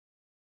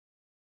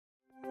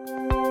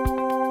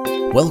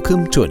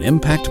Welcome to an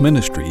Impact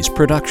Ministries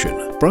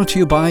production, brought to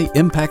you by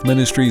Impact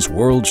Ministries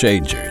World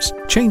Changers,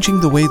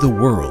 changing the way the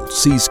world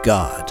sees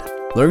God.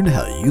 Learn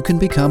how you can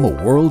become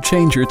a world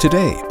changer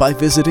today by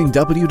visiting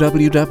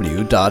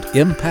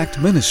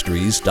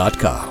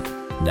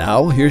www.impactministries.com.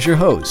 Now, here's your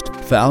host,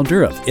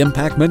 founder of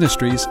Impact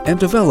Ministries and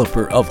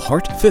developer of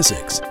Heart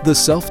Physics, the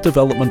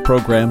self-development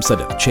programs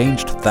that have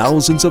changed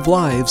thousands of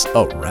lives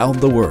around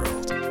the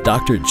world,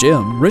 Dr.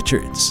 Jim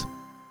Richards.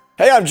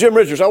 Hey, I'm Jim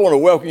Richards. I want to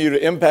welcome you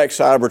to Impact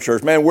Cyber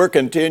Church. Man, we're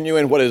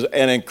continuing what is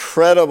an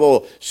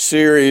incredible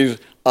series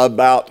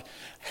about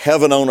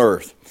heaven on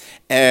earth.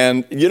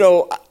 And, you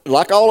know,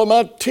 like all of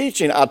my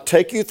teaching, I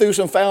take you through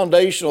some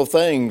foundational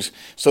things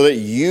so that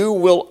you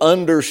will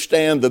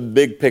understand the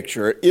big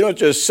picture. You know, it's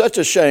just such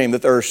a shame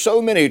that there are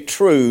so many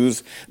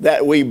truths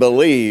that we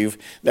believe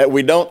that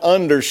we don't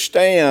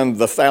understand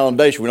the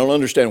foundation. We don't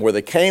understand where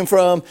they came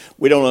from.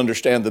 We don't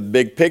understand the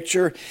big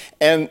picture.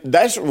 And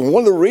that's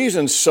one of the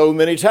reasons so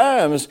many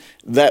times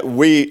that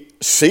we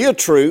see a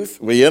truth,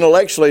 we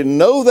intellectually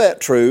know that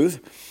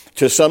truth,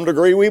 to some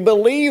degree we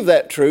believe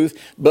that truth,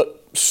 but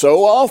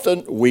so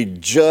often we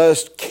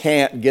just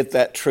can't get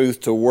that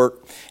truth to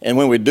work. And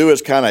when we do,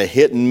 it's kind of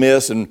hit and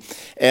miss. And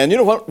you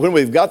know what? When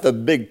we've got the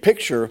big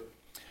picture,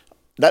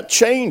 that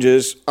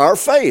changes our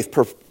faith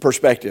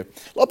perspective.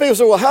 A lot of people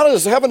say, well, how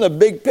does having a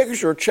big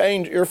picture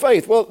change your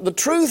faith? Well, the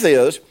truth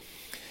is,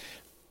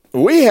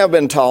 we have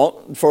been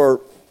taught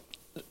for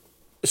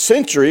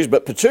centuries,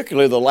 but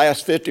particularly the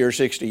last 50 or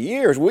 60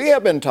 years, we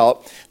have been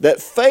taught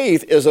that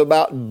faith is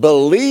about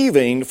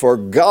believing for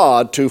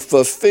God to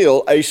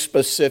fulfill a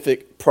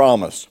specific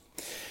promise.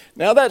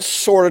 Now that's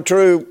sort of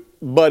true,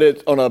 but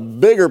it, on a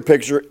bigger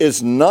picture,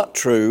 it's not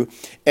true,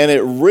 and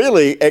it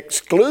really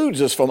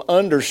excludes us from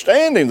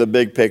understanding the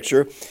big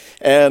picture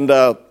and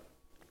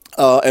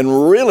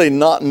really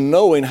not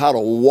knowing how to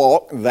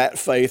walk that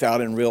faith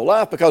out in real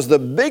life, because the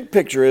big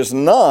picture is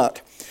not,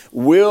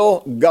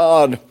 will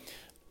God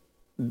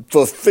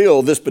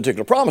fulfill this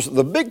particular promise?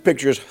 The big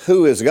picture is,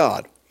 who is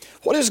God?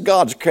 What is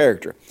God's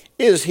character?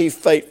 Is He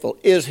faithful?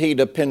 Is He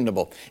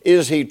dependable?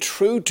 Is He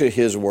true to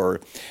His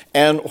word?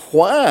 And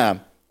why?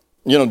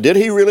 You know, did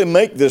He really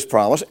make this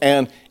promise?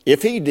 And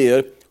if He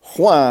did,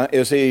 why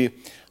is He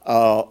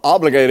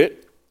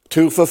obligated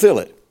to fulfill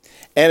it?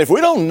 And if we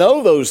don't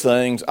know those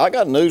things, I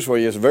got news for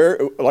you. It's very,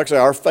 like I say,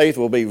 our faith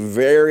will be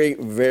very,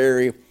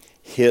 very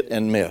hit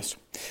and miss.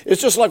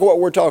 It's just like what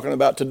we're talking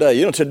about today.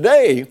 You know,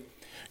 today,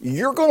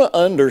 you're going to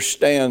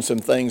understand some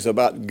things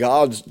about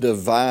God's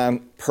divine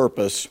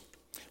purpose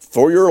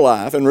for your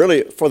life and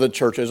really for the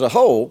church as a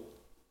whole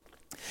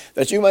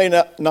that you may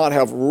not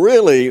have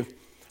really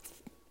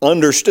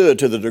understood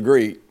to the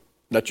degree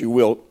that you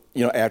will,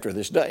 you know, after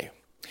this day.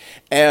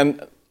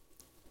 And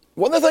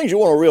one of the things you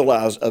want to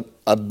realize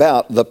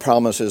about the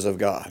promises of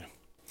God,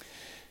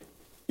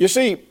 you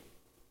see,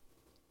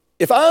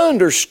 if I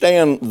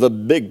understand the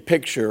big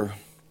picture,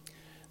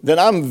 then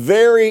I'm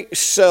very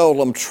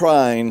seldom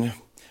trying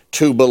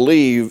to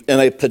believe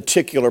in a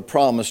particular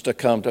promise to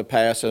come to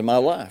pass in my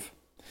life.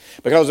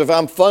 Because if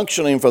I'm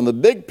functioning from the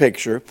big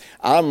picture,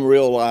 I'm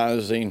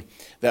realizing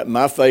that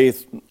my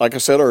faith, like I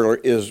said earlier,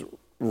 is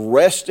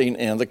resting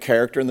in the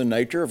character and the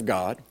nature of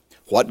God,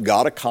 what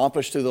God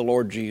accomplished through the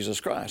Lord Jesus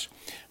Christ.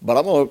 But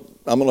I'm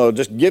going to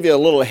just give you a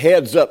little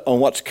heads up on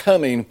what's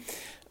coming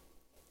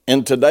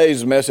in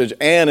today's message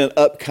and in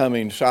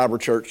upcoming Cyber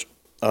Church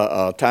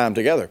time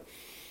together.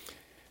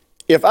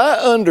 If I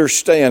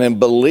understand and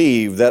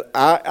believe that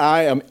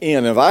I am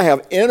in, if I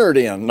have entered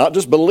in, not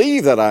just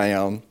believe that I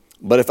am,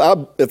 but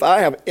if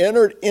I have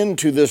entered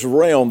into this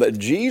realm that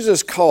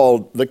Jesus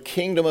called the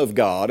kingdom of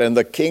God and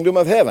the kingdom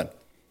of heaven,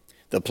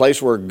 the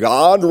place where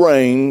God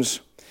reigns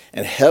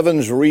and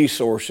heaven's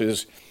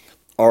resources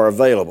are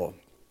available.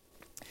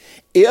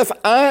 If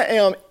I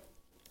am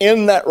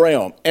in that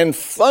realm and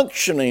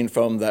functioning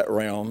from that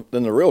realm,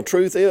 then the real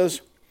truth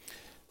is,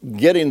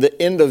 getting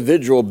the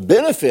individual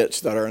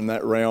benefits that are in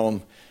that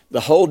realm, the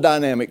whole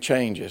dynamic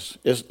changes.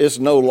 It's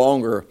no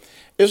longer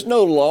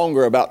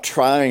about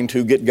trying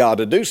to get God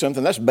to do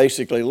something. That's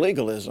basically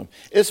legalism.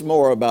 It's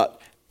more about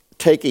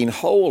taking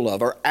hold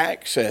of or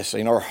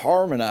accessing or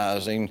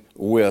harmonizing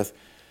with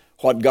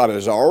what God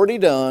has already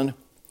done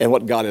and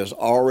what God has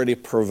already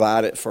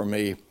provided for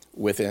me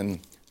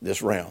within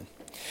this realm.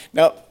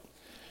 Now,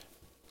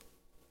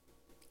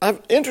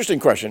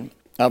 interesting question.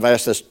 I've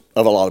asked this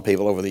of a lot of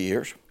people over the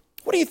years.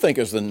 What do you think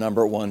is the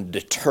number one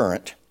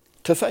deterrent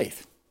to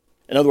faith?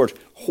 In other words,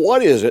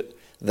 what is it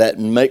that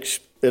makes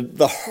it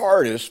the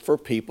hardest for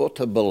people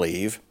to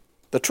believe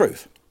the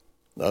truth,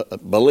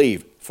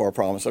 believe for a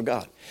promise of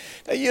God?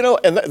 Now, you know,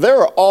 and there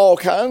are all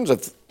kinds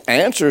of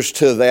answers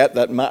to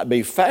that might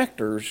be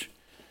factors,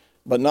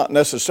 but not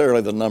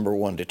necessarily the number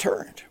one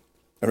deterrent.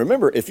 And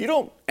remember, if you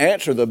don't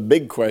answer the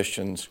big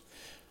questions,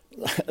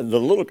 answering the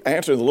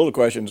little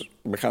questions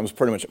becomes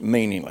pretty much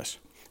meaningless.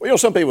 Well, you know,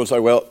 some people say,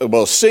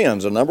 well,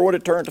 sin's the number one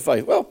deterrent to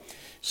faith. Well,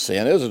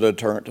 sin is a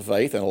deterrent to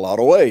faith in a lot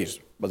of ways,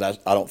 but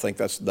I don't think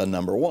that's the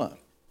number one.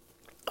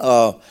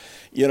 A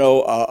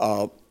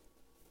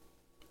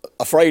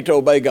afraid to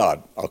obey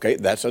God. Okay,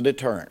 that's a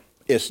deterrent.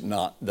 It's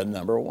not the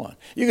number one.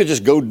 You could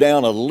just go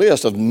down a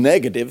list of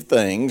negative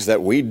things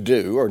that we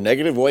do or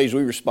negative ways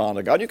we respond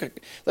to God.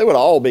 They would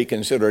all be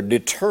considered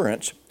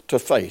deterrents to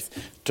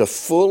faith, to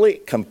fully,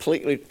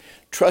 completely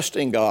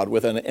trusting God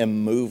with an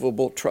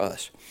immovable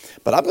trust.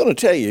 But I'm going to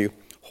tell you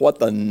what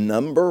the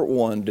number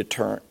one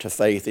deterrent to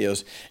faith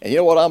is. And you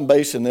know what I'm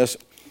basing this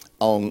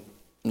on?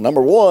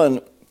 Number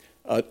one,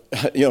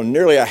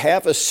 nearly a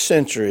half a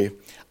century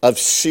of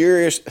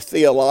serious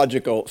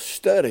theological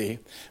study,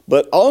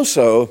 but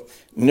also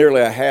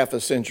nearly a half a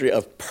century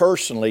of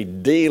personally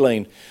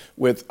dealing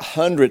with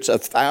hundreds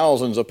of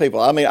thousands of people.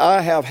 I mean,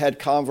 I have had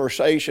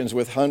conversations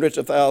with hundreds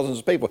of thousands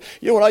of people.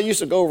 You know, when I used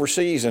to go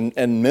overseas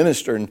and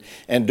minister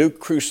and do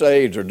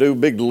crusades or do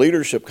big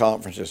leadership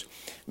conferences,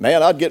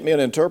 man, I'd get me an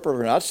interpreter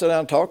and I'd sit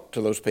down and talk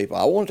to those people.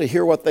 I wanted to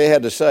hear what they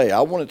had to say.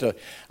 I wanted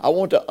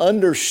to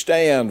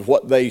understand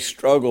what they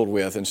struggled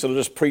with instead of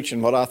just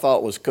preaching what I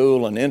thought was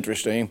cool and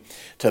interesting.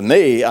 To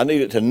me, I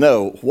needed to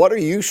know, what are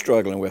you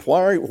struggling with?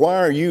 Why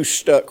are you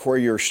stuck where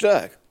you're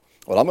stuck?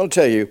 Well, I'm going to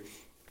tell you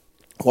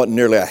what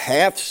nearly a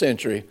half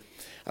century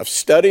of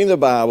studying the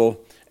Bible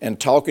and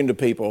talking to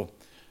people,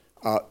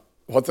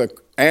 what the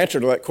answer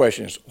to that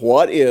question is.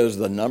 What is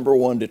the number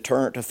one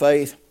deterrent to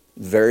faith?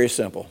 Very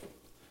simple.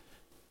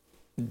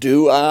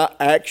 Do I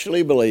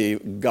actually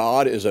believe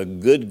God is a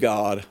good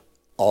God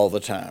all the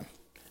time?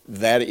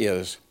 That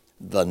is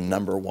the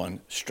number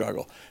one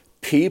struggle.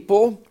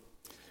 People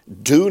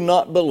do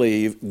not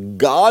believe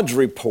God's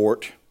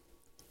report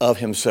of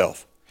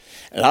himself.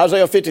 In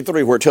Isaiah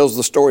 53, where it tells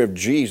the story of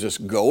Jesus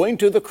going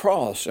to the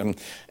cross and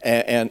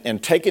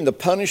taking the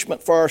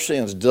punishment for our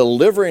sins,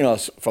 delivering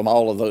us from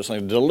all of those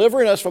things,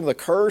 delivering us from the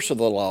curse of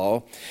the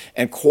law,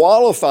 and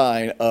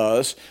qualifying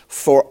us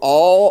for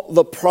all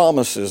the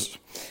promises.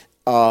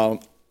 In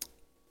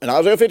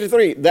Isaiah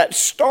 53, that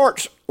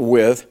starts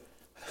with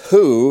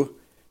who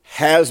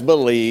has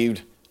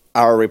believed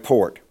our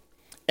report.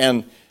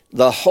 And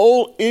the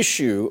whole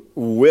issue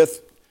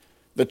with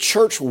the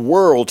church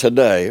world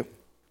today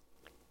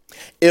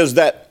is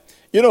that,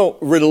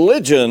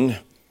 religion,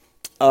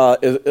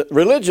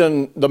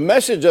 the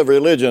message of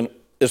religion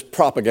is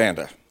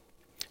propaganda.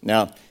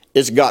 Now,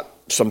 it's got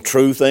some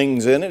true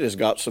things in it. It's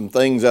got some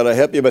things that'll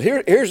help you. But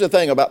here's the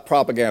thing about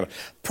propaganda.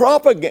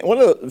 One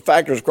of the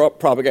factors of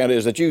propaganda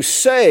is that you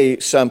say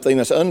something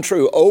that's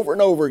untrue over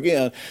and over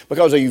again,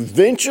 because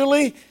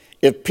eventually,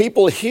 if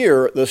people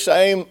hear the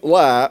same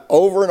lie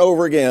over and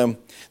over again,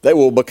 they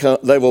will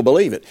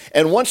believe it.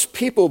 And once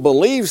people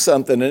believe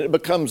something and it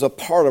becomes a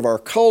part of our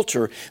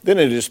culture, then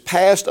it is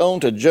passed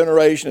on to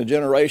generation to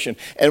generation.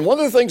 And one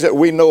of the things that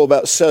we know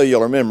about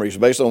cellular memories,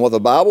 based on what the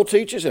Bible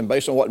teaches and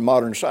based on what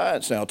modern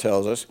science now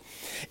tells us,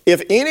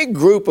 if any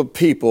group of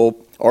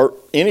people or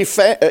any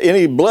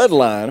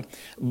bloodline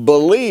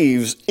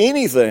believes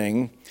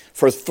anything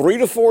for 3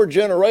 to 4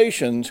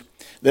 generations,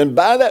 then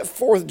by that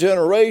 4th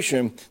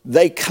generation,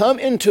 they come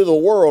into the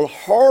world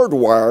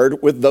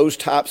hardwired with those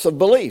types of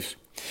beliefs.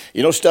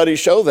 Studies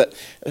show that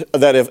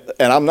if,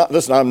 and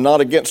I'm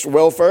not against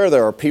welfare.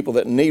 There are people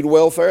that need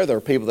welfare. There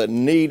are people that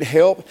need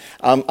help.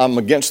 I'm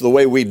against the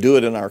way we do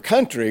it in our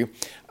country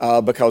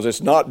because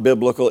it's not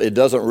biblical. It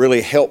doesn't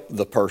really help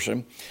the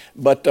person.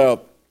 But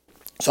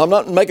so I'm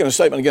not making a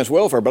statement against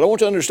welfare, but I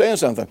want you to understand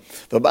something.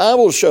 The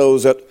Bible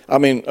shows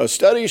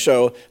studies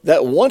show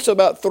that once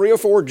about 3 or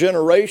 4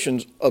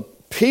 generations of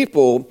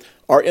people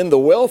are in the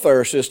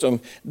welfare system,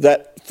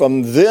 that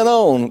from then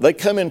on, they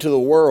come into the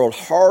world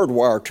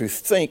hardwired to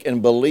think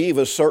and believe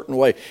a certain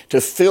way, to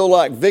feel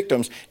like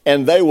victims,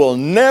 and they will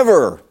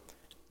never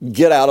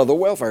get out of the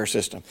welfare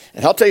system.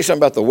 And I'll tell you something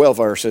about the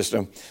welfare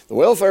system. The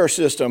welfare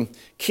system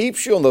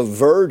keeps you on the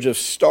verge of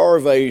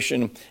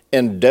starvation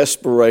and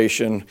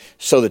desperation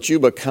so that you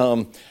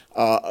become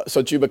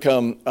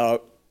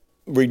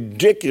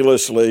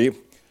ridiculously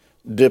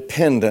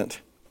dependent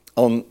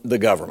on the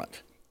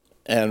government.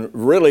 And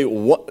really,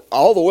 what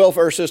all the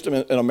welfare system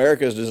in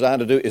America is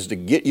designed to do is to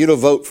get you to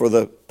vote for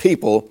the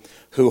people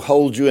who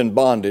hold you in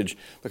bondage,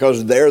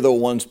 because they're the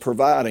ones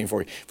providing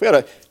for you. If we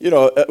had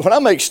when I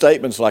make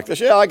statements like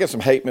this, I get some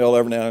hate mail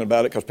every now and then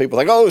about it, because people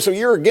think, oh, so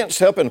you're against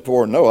helping the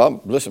poor.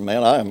 No, listen,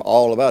 man, I am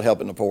all about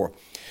helping the poor.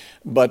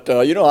 But,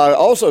 I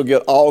also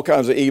get all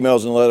kinds of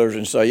emails and letters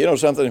and say,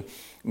 something,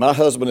 my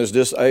husband is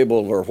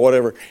disabled or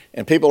whatever,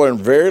 and people are in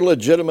very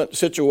legitimate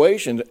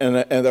situations, and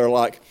they're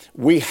like,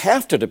 we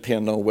have to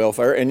depend on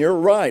welfare, and you're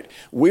right.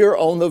 We are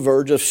on the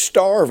verge of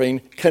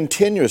starving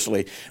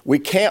continuously. We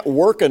can't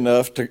work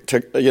enough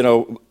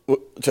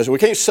we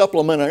can't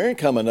supplement our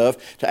income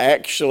enough to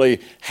actually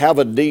have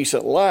a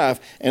decent life,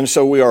 and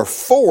so we are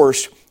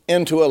forced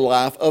into a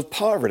life of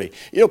poverty.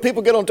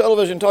 People get on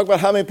television and talk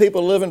about how many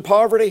people live in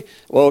poverty.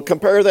 Well,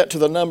 compare that to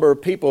the number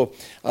of people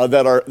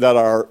that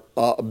are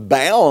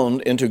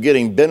bound into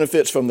getting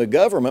benefits from the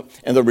government,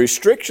 and the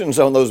restrictions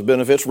on those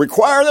benefits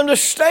require them to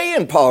stay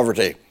in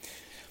poverty.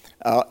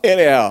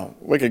 Anyhow,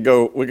 we could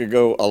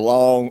go a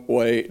long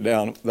way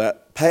down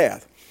that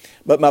path.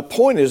 But my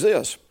point is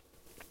this,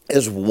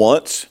 is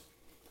once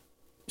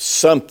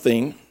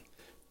something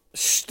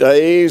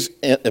stays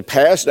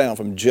passed down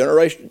from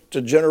generation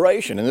to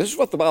generation. And this is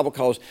what the Bible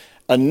calls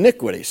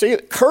iniquity. See,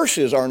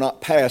 curses are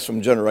not passed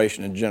from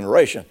generation to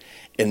generation.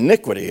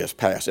 Iniquity is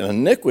passed. And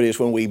iniquity is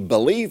when we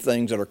believe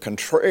things that are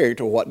contrary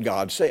to what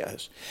God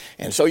says.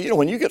 And so,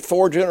 when you get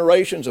 4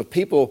 generations of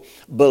people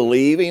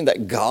believing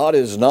that God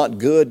is not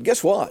good,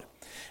 guess what?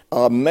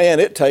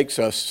 Man, it takes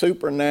a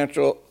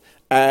supernatural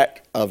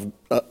act of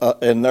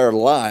in their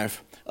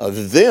life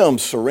of them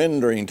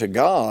surrendering to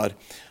God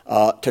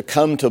to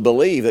come to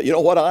believe that,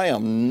 I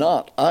am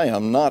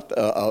not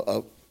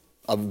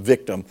a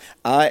victim.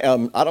 I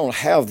don't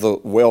have the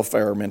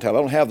welfare mentality.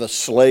 I don't have the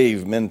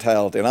slave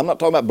mentality. And I'm not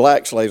talking about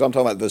black slaves. I'm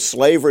talking about the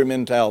slavery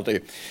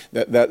mentality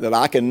that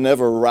I can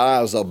never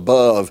rise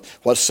above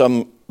what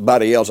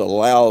somebody else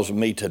allows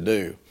me to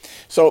do.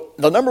 So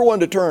the number one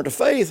deterrent to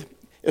faith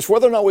is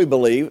whether or not we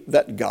believe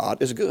that God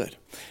is good.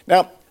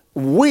 Now,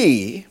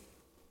 we,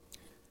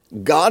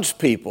 God's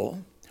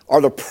people,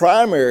 are the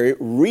primary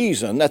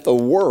reason that the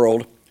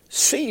world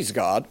sees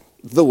God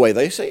the way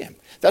they see Him.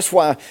 That's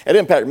why at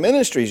Impact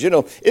Ministries,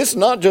 it's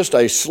not just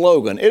a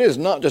slogan. It is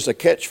not just a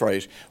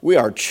catchphrase. We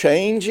are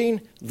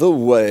changing the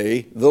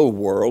way the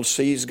world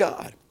sees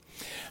God.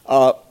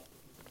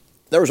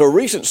 There was a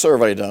recent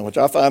survey done, which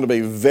I found to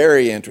be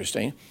very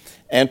interesting.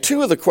 And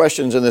 2 of the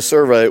questions in this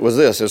survey was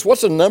this,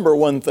 what's the number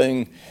one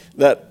thing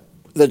that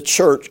the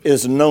church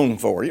is known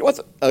for?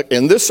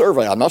 In this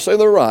survey, I'm not saying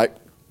they're right,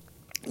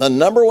 the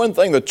number one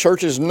thing the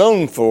church is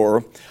known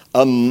for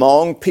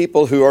among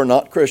people who are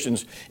not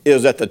Christians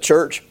is that the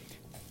church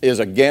is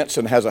against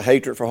and has a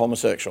hatred for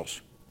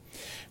homosexuals.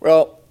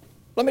 Well,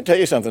 let me tell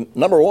you something.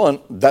 Number one,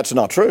 that's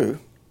not true.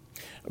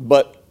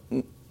 But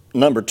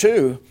number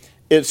 2,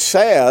 it's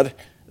sad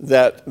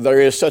that there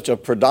is such a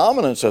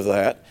predominance of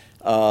that,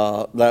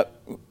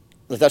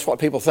 that's what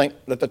people think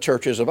that the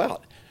church is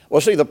about.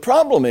 Well, see, the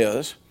problem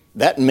is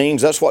that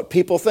means that's what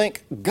people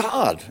think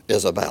God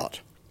is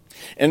about.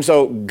 And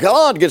so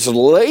God gets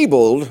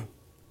labeled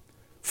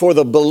for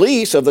the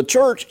beliefs of the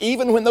church,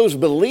 even when those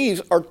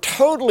beliefs are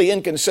totally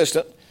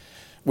inconsistent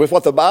with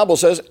what the Bible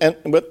says and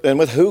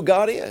with who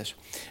God is.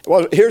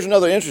 Well, here's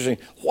another interesting.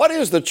 What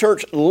is the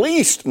church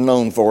least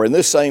known for in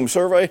this same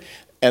survey?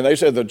 And they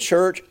said the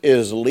church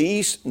is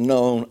least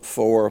known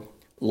for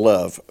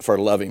love, for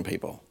loving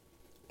people.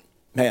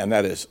 Man,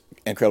 that is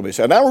incredibly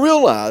sad. And I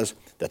realize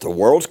that the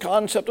world's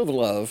concept of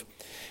love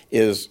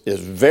is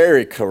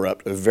very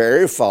corrupt,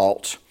 very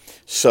false.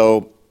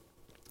 So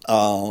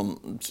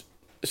even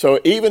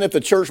if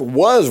the church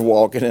was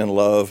walking in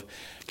love,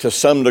 to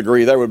some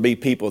degree, there would be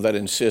people that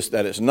insist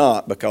that it's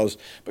not because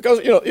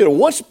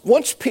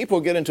once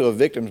people get into a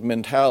victim's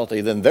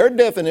mentality, then their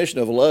definition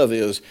of love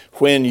is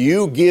when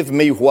you give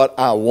me what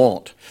I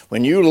want,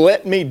 when you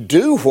let me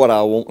do what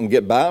I want and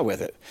get by with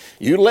it,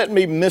 you let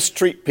me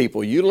mistreat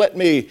people, you let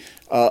me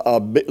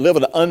live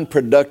an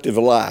unproductive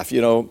life,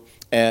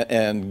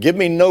 and give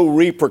me no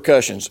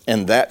repercussions,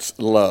 and that's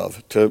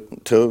love to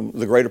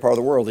the greater part of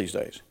the world these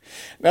days.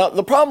 Now,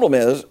 the problem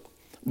is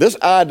this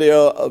idea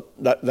of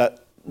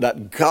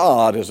that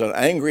God is an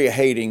angry,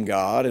 hating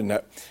God, and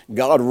that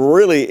God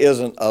really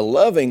isn't a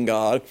loving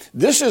God.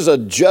 This is a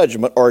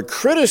judgment or a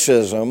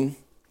criticism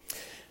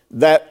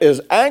that is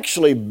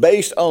actually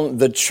based on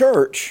the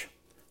church,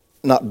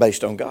 not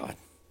based on God.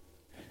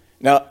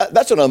 Now,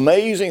 that's an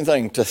amazing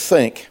thing to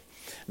think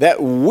that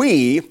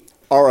we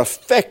are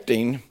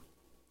affecting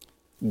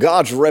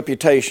God's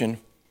reputation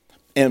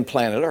in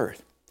planet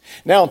Earth.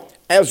 Now,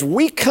 as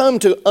we come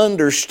to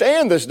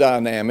understand this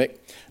dynamic,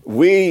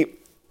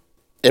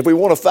 if we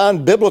want to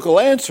find biblical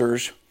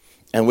answers,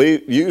 and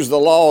we use the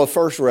law of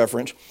first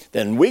reference,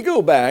 then we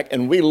go back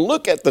and we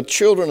look at the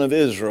children of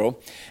Israel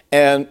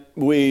and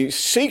we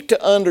seek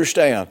to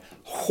understand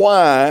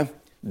why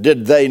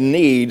did they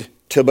need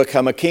to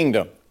become a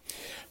kingdom?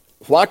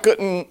 Why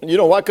couldn't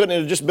it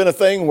have just been a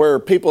thing where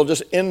people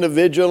just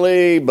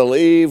individually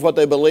believe what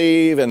they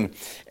believe and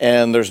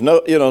there's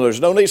no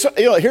need? So,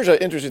 here's an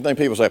interesting thing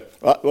people say,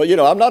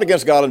 well, I'm not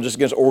against God, I'm just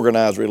against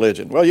organized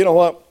religion. Well, you know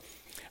what?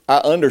 I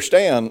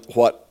understand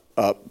what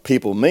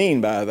people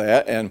mean by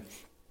that, and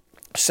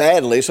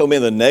sadly, so many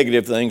of the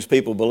negative things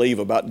people believe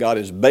about God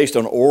is based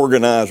on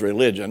organized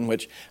religion,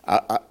 which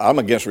I'm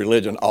against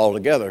religion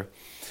altogether.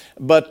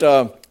 But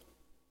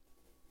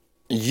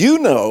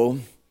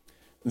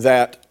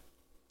that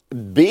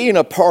being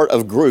a part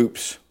of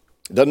groups,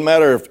 doesn't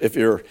matter if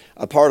you're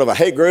a part of a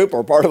hate group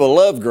or part of a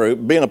love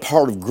group, being a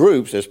part of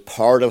groups is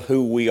part of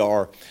who we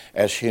are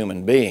as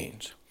human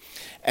beings.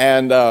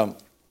 And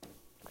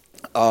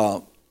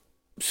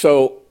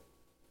so,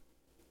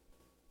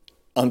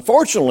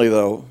 unfortunately,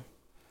 though,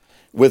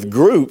 with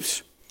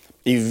groups,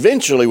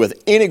 eventually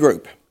with any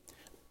group,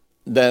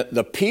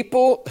 the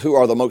people who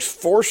are the most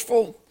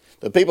forceful,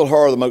 the people who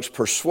are the most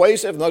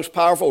persuasive, most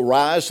powerful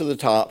rise to the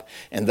top,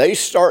 and they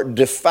start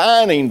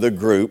defining the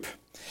group,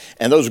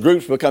 and those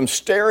groups become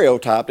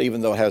stereotyped,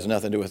 even though it has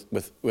nothing to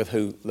do with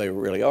who they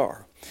really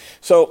are.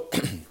 So,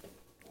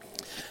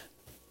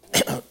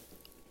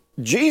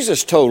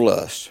 Jesus told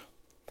us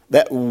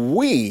that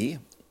we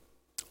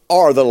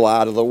are the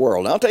light of the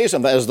world. Now, I'll tell you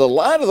something. As the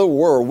light of the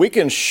world, we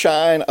can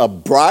shine a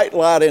bright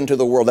light into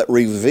the world that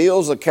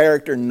reveals the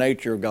character and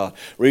nature of God,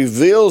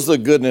 reveals the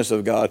goodness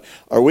of God,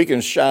 or we can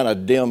shine a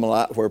dim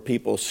light where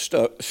people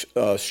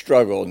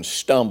struggle and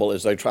stumble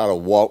as they try to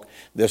walk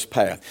this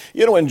path.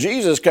 You know, when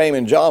Jesus came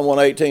in John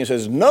 1:18, it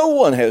says, "No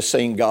one has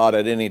seen God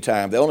at any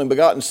time. The only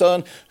begotten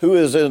Son, who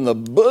is in the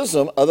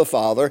bosom of the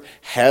Father,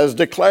 has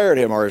declared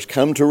him," or has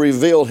come to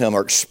reveal him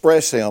or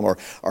express him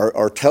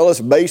or tell us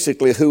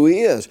basically who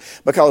he is.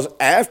 Because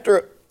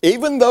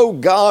even though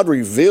God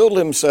revealed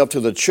himself to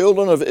the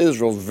children of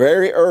Israel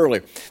very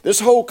early, this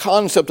whole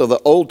concept of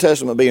the Old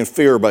Testament being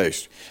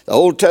fear-based, the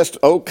Old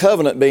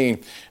Covenant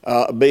being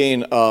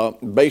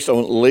based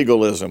on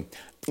legalism,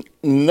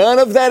 none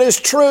of that is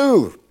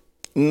true.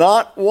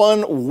 Not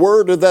one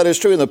word of that is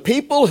true. And the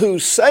people who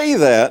say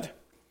that,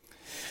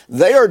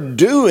 they are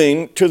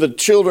doing to the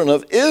children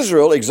of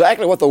Israel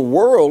exactly what the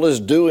world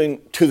is doing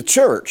to the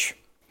church.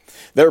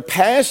 They're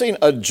passing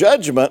a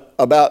judgment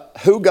about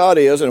who God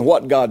is and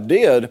what God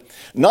did,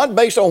 not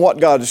based on what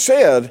God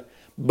said,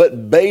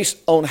 but based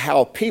on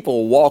how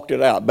people walked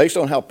it out, based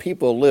on how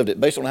people lived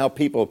it, based on how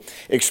people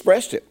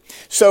expressed it.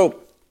 So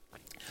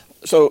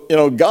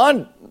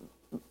God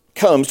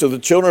comes to the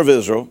children of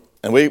Israel,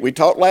 and we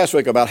talked last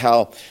week about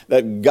how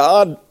that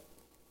God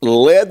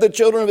led the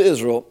children of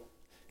Israel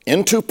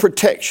into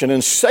protection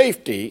and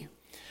safety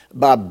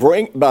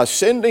by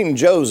sending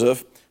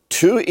Joseph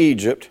to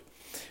Egypt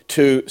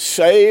to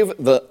save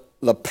the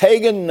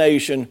pagan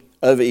nation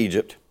of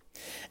Egypt.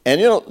 And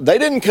they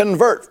didn't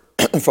convert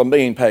from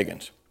being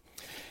pagans.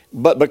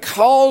 But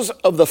because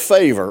of the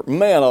favor,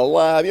 man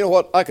alive, you know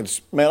what, I could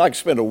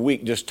spend a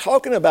week just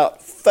talking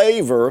about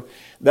favor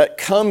that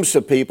comes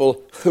to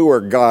people who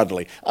are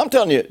godly. I'm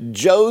telling you,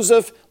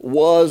 Joseph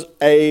was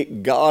a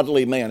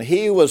godly man.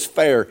 He was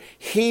fair.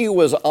 He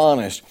was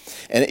honest.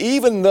 And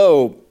even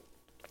though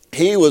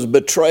he was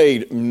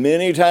betrayed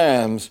many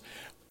times,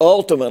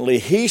 ultimately,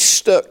 he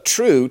stuck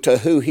true to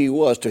who he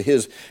was, to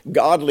his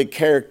godly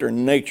character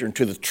and nature, and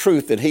to the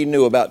truth that he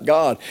knew about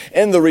God.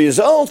 And the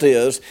result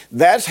is,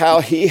 that's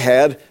how he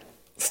had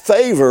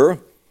favor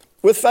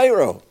with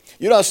Pharaoh.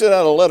 I sent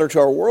out a letter to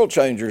our world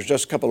changers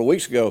just a couple of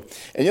weeks ago,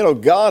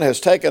 and God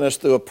has taken us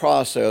through a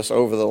process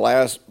over the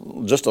last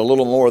just a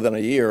little more than a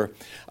year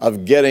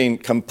of getting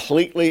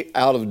completely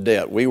out of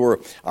debt.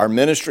 Our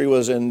ministry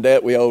was in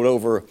debt. We owed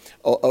over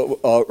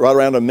right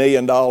around $1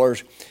 million.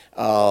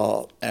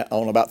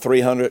 On about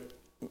 $300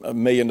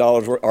 million,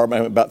 or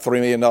about $3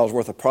 million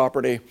worth of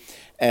property.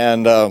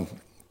 And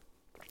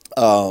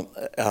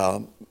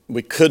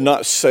we could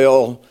not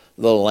sell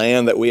the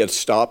land that we had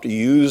stopped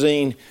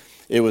using.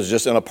 It was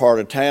just in a part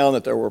of town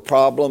that there were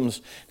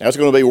problems. Now, it's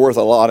going to be worth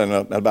a lot in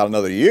about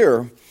another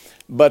year.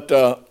 But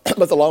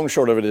the long and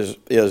short of it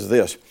is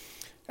this.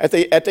 At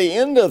the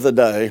end of the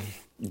day,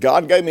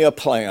 God gave me a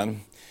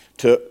plan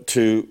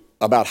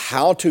about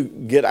how to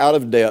get out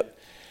of debt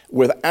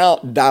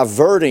without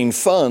diverting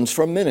funds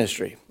from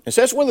ministry. And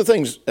so that's one of the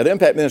things at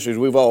Impact Ministries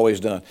we've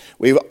always done.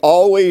 We've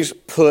always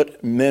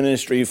put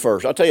ministry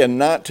first. I'll tell you, in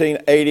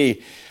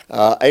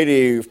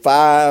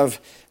 1985,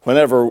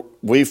 whenever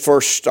we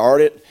first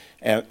started,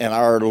 and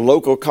our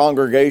local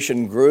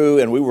congregation grew,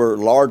 and we were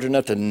large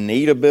enough to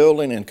need a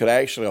building and could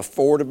actually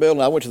afford a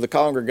building, I went to the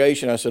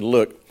congregation and I said,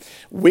 look,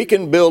 we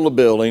can build a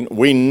building,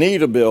 we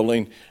need a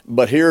building,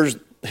 but here's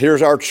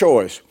our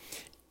choice.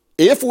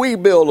 If we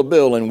build a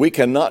building, we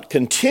cannot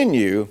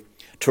continue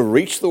to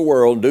reach the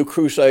world, do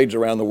crusades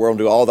around the world,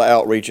 do all the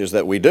outreaches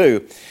that we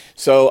do.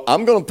 So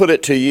I'm going to put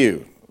it to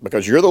you,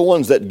 because you're the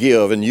ones that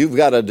give, and you've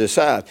got to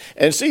decide.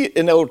 And see,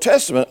 in the Old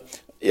Testament,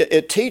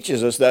 it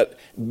teaches us that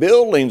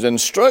buildings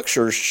and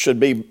structures should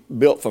be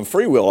built from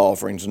free will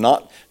offerings,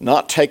 not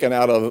taken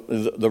out of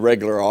the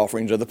regular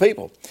offerings of the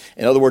people.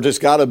 In other words, it's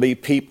got to be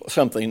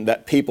something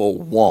that people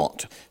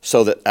want,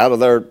 so that out of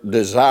their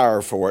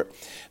desire for it,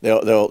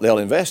 they'll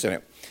invest in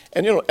it.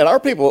 And our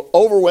people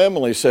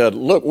overwhelmingly said,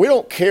 look, we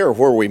don't care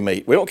where we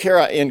meet. We don't care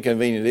how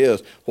inconvenient it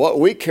is. What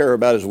we care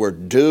about is we're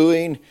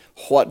doing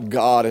what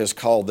God has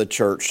called the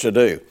church to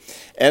do.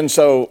 And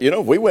so,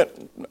 we went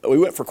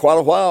for quite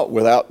a while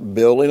without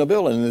building a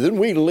building. And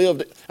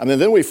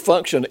then we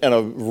functioned in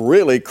a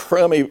really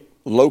crummy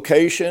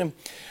location.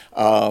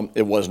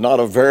 It was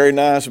not a very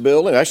nice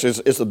building. Actually,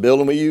 it's the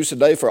building we use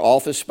today for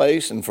office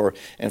space and for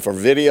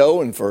video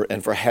and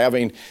for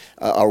having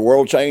our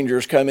world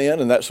changers come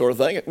in and that sort of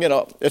thing.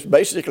 It's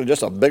basically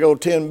just a big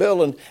old tin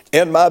building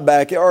in my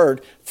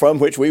backyard from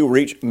which we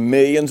reach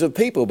millions of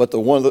people. But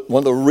one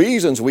of the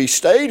reasons we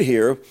stayed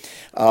here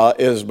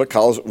is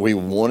because we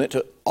wanted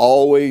to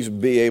always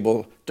be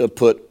able to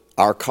put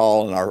our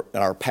call and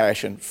our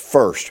passion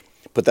first.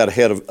 Put that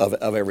ahead of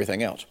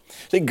everything else.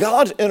 See,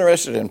 God's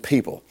interested in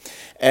people.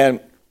 And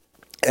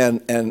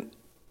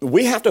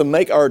we have to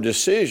make our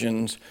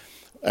decisions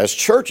as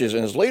churches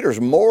and as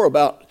leaders more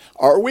about,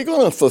 are we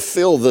going to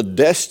fulfill the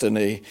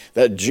destiny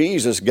that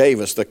Jesus gave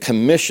us, the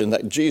commission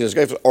that Jesus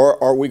gave us,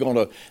 or are we going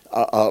to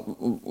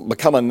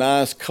become a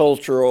nice,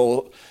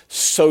 cultural,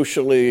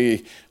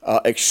 socially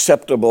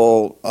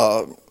acceptable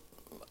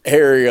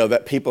area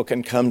that people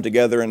can come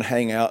together and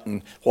hang out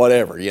and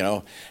whatever, you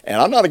know. And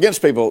I'm not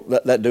against people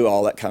that do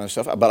all that kind of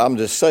stuff, but I'm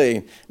just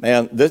saying,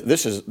 man,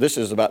 this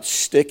is about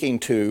sticking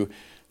to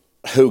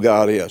who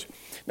God is.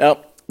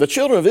 Now, the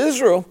children of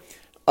Israel,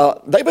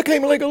 they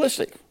became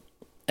legalistic,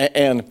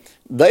 and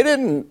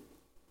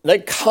they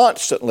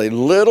constantly,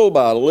 little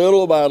by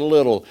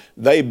little,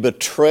 they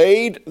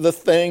betrayed the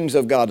things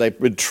of God. They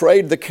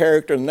betrayed the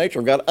character and nature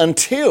of God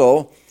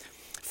until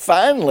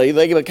finally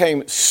they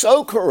became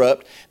so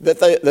corrupt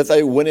that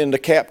they went into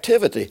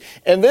captivity.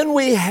 And then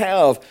we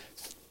have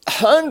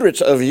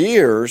hundreds of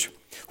years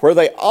where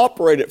they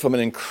operated from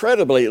an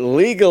incredibly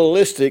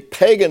legalistic,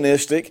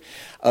 paganistic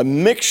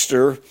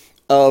mixture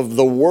of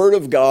the Word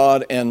of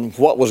God and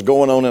what was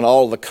going on in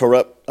all the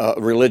corrupt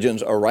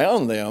religions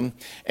around them.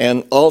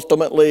 And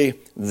ultimately,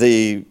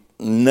 the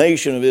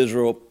nation of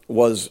Israel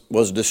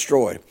was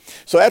destroyed.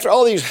 So after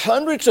all these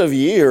hundreds of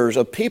years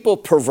of people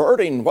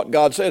perverting what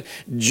God said,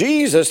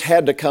 Jesus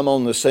had to come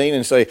on the scene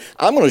and say,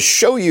 I'm going to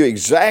show you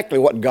exactly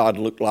what God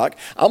looked like.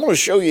 I'm going to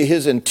show you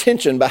His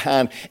intention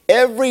behind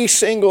every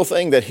single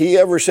thing that He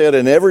ever said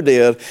and ever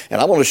did, and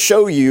I'm going to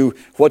show you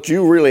what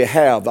you really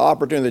have, the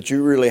opportunity that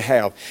you really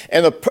have.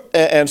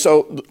 And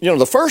so, you know,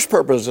 the first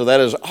purpose of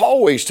that is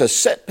always to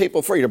set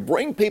people free, to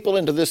bring people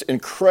into this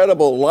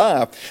incredible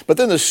life. But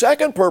then the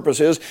second purpose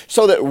is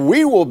so that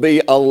we will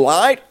be a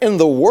light in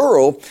the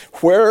world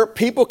where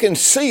people can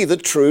see the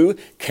true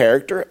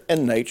character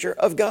and nature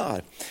of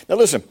God. Now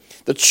listen,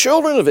 the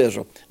children of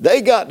Israel,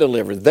 they got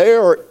delivered. They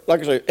are,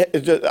 like I say,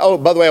 oh,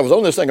 by the way, I was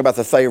on this thing about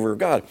the favor of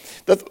God.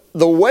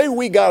 The way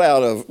we got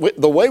out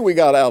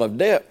of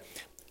debt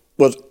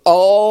was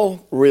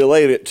all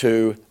related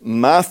to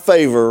my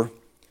favor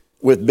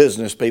with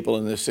business people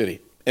in this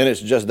city. And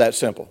it's just that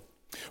simple.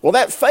 Well,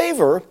 that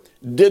favor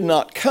did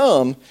not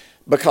come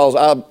because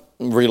I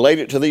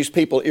related to these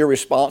people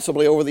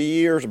irresponsibly over the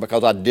years,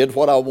 because I did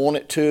what I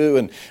wanted to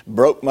and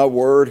broke my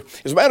word.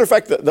 As a matter of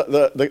fact,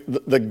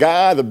 the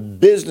guy, the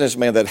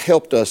businessman that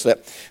helped us,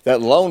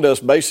 that loaned us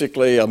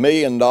basically $1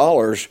 million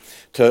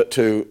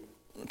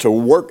to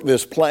work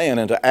this plan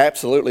and to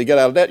absolutely get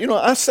out of debt. You know,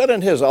 I sat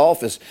in his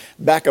office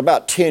back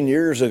about 10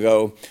 years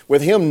ago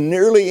with him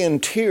nearly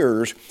in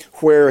tears,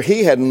 where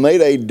he had made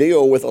a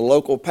deal with a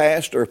local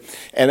pastor,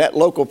 and that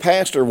local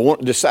pastor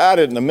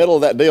decided in the middle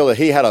of that deal that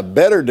he had a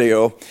better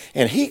deal,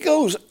 and he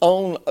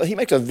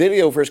makes a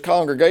video for his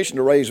congregation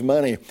to raise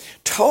money,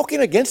 talking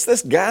against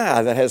this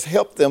guy that has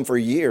helped them for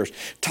years,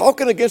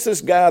 talking against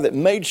this guy that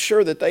made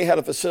sure that they had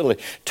a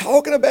facility,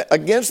 talking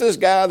against this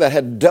guy that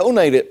had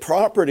donated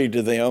property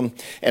to them,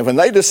 and when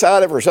they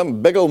decided for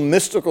some big old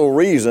mystical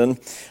reason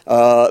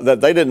that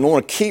they didn't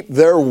want to keep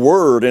their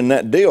word in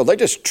that deal, they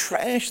just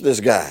trashed this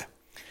guy.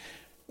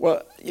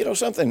 Well, you know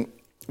something,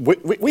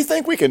 we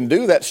think we can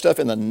do that stuff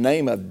in the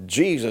name of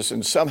Jesus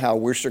and somehow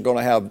we're still going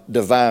to have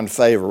divine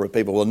favor with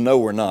people. Well, no,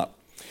 we're not.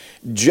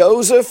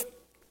 Joseph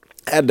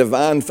had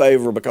divine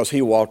favor because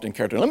he walked in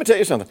character. Let me tell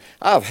you something.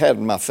 I've had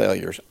my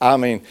failures. I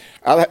mean,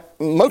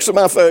 most of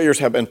my failures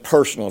have been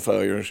personal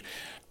failures.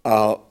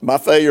 My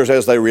failures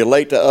as they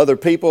relate to other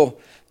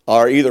people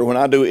are either when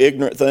I do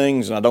ignorant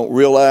things and I don't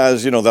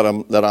realize, you know,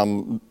 that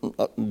I'm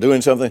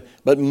doing something.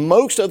 But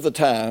most of the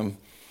time,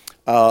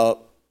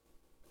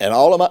 and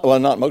all of my, well,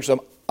 not most of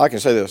them, I can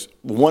say this,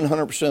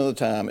 100% of the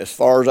time, as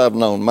far as I've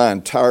known my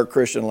entire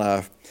Christian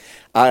life,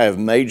 I have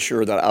made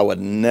sure that I would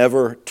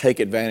never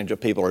take advantage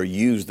of people or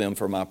use them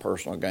for my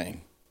personal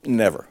gain.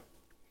 Never.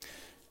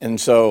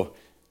 And so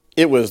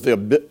it was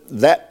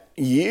that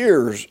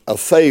years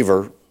of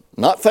favor,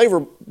 not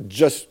favor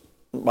just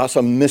by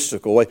some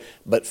mystical way,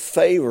 but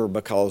favor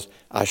because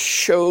I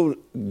showed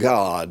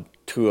God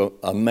to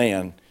a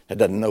man that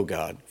doesn't know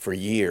God for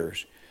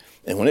years.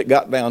 And when it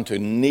got down to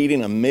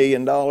needing $1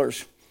 million,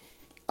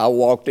 I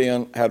walked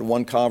in, had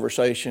one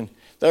conversation.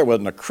 There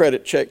wasn't a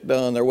credit check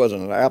done. There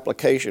wasn't an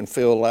application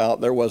filled out.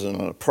 There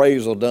wasn't an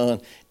appraisal done.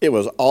 It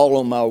was all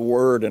on my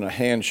word and a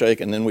handshake,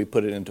 and then we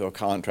put it into a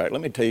contract. Let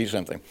me tell you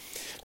something.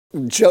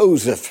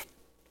 Joseph,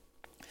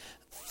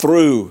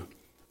 through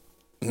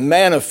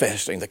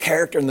manifesting the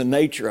character and the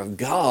nature of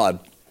God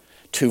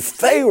to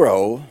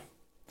Pharaoh,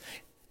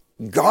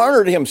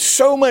 garnered him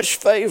so much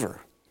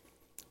favor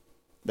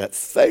that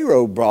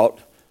Pharaoh brought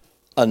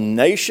a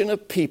nation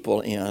of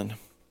people in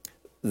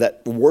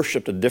that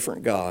worshiped a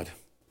different God.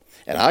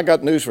 And I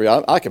got news for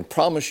you. I can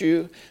promise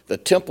you the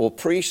temple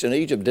priests in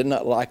Egypt did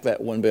not like that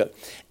one bit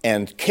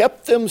and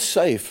kept them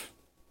safe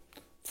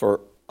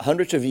for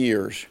hundreds of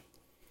years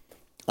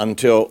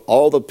until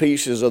all the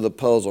pieces of the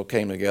puzzle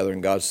came together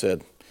and God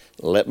said,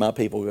 let my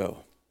people go.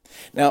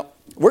 Now,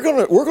 we're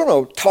going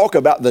to talk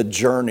about the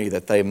journey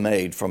that they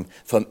made from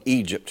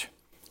Egypt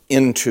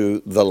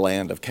into the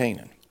land of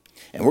Canaan.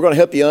 And we're going to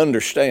help you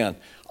understand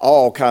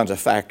all kinds of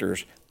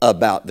factors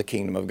about the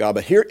kingdom of God.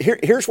 But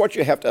here's what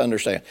you have to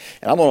understand.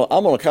 And I'm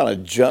going to kind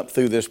of jump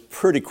through this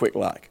pretty quick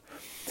like.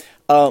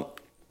 God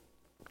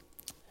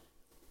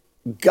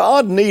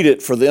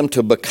needed for them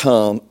to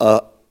become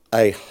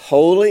a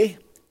holy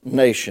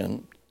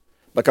nation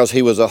because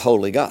He was a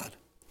holy God.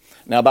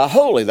 Now by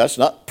holy, that's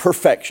not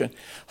perfection.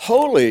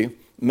 Holy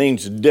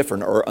means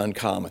different or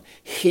uncommon.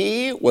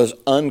 He was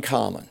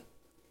uncommon.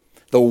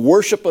 The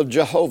worship of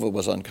Jehovah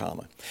was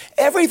uncommon.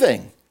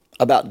 Everything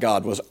about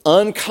God was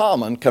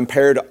uncommon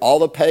compared to all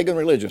the pagan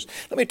religions.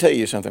 Let me tell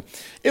you something.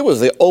 It was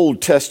the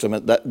Old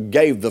Testament that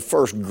gave the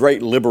first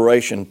great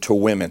liberation to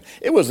women.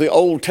 It was the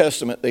Old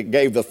Testament that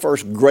gave the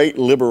first great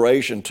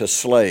liberation to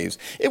slaves.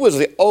 It was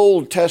the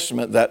Old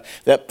Testament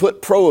that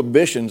put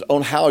prohibitions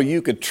on how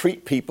you could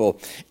treat people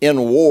in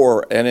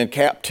war and in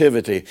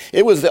captivity.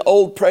 It was the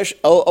Old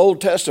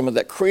Testament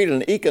that created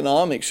an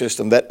economic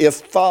system that, if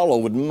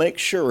followed, would make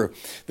sure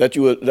that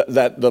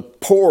that the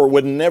poor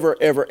would never,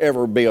 ever,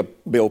 ever be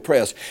oppressed.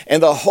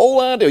 And the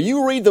whole idea,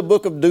 you read the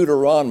book of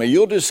Deuteronomy,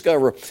 you'll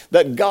discover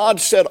that God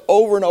said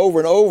over and over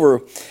and over,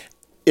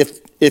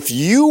 if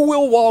you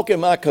will walk in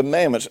my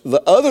commandments,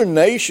 the other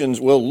nations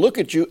will look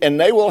at you and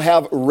they will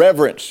have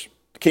reverence.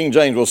 King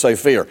James will say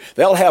fear.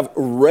 They'll have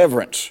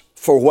reverence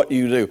for what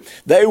you do.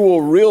 They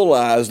will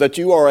realize that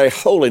you are a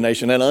holy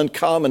nation, an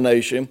uncommon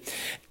nation.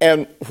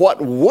 And what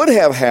would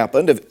have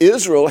happened if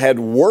Israel had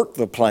worked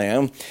the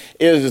plan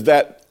is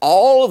that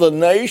all of the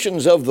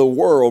nations of the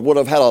world would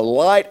have had a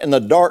light in the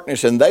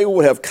darkness, and they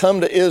would have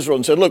come to Israel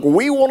and said, look,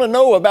 we want to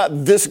know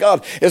about this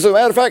God. As a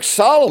matter of fact,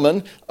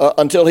 Solomon,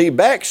 until he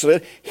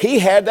backslid, he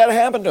had that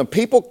happen to him.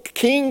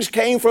 Kings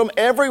came from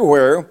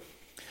everywhere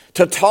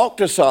to talk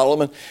to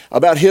Solomon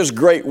about his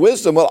great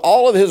wisdom. Well,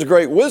 all of his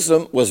great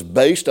wisdom was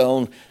based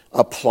on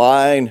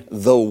applying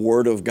the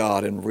Word of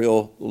God in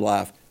real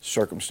life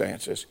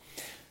circumstances.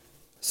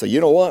 So you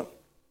know what?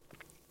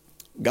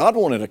 God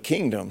wanted a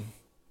kingdom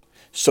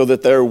so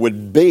that there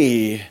would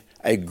be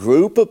a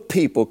group of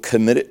people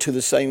committed to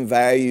the same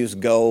values,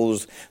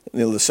 goals,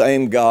 the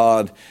same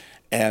God,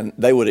 and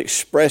they would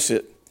express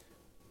it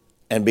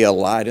and be a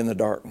light in the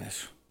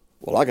darkness.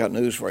 Well, I got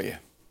news for you.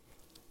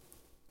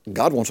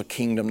 God wants a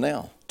kingdom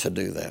now to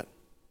do that.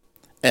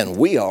 And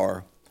we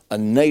are a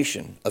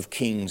nation of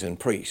kings and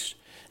priests.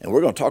 And we're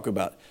going to talk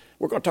about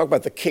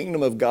the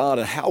kingdom of God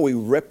and how we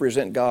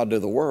represent God to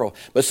the world.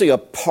 But see, a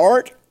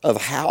part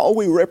of how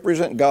we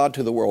represent God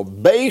to the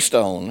world, based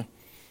on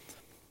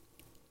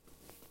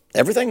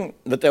everything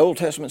that the Old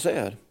Testament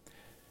said,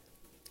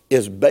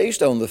 is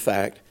based on the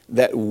fact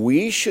that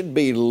we should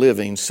be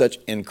living such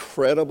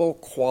incredible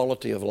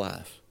quality of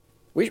life.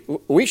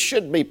 We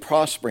should be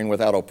prospering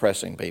without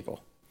oppressing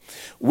people.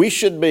 We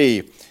should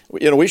be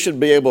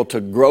able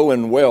to grow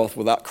in wealth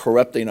without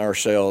corrupting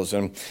ourselves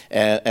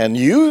and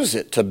use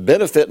it to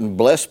benefit and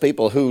bless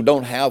people who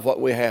don't have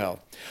what we have.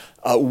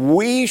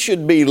 We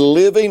should be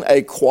living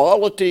a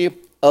quality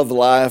of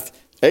life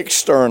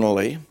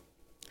externally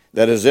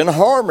that is in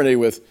harmony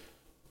with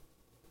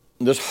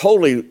this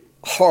holy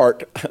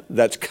heart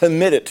that's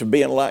committed to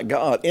being like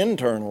God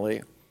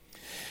internally.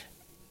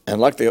 And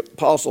like the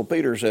Apostle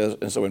Peter says,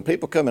 and so when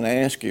people come and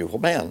ask you, well,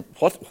 man,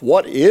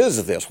 what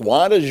is this?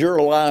 Why does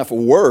your life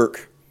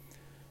work?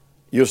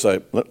 You'll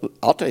say,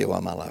 I'll tell you why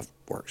my life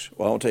works.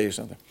 Well, I'll tell you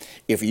something.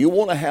 If you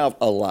want to have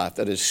a life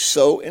that is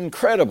so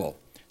incredible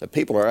that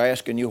people are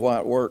asking you why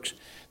it works,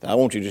 then I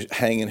want you to just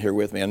hang in here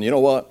with me. And you know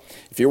what?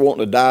 If you're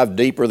wanting to dive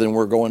deeper than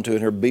we're going to in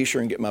here, be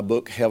sure and get my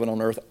book, Heaven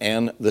on Earth,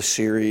 and the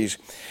series.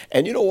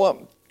 And you know what?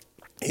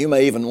 You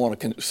may even want to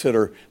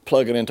consider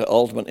plugging into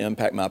Ultimate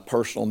Impact, my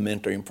personal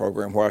mentoring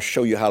program, where I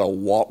show you how to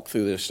walk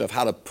through this stuff,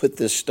 how to put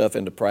this stuff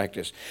into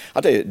practice.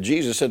 I'll tell you,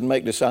 Jesus said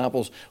make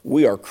disciples.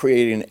 We are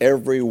creating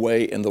every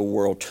way in the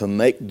world to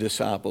make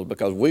disciples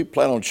because we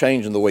plan on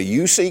changing the way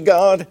you see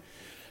God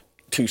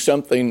to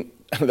something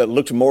that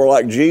looks more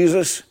like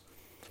Jesus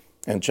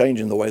and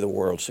changing the way the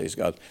world sees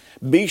God.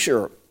 Be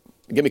sure,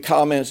 give me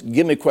comments,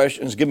 give me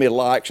questions, give me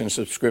likes and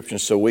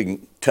subscriptions so we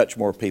can touch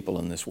more people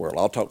in this world.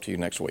 I'll talk to you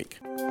next week.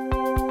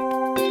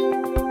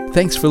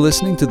 Thanks for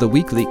listening to the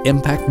weekly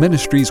Impact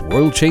Ministries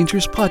World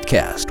Changers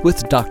podcast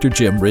with Dr.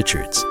 Jim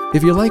Richards.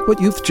 If you like what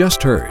you've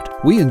just heard,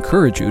 we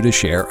encourage you to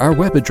share our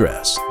web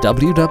address,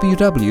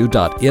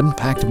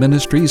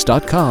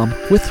 www.impactministries.com,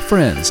 with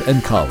friends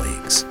and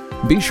colleagues.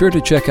 Be sure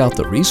to check out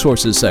the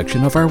resources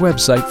section of our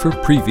website for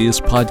previous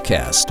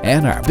podcasts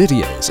and our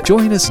videos.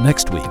 Join us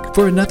next week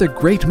for another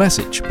great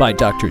message by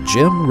Dr.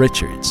 Jim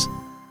Richards.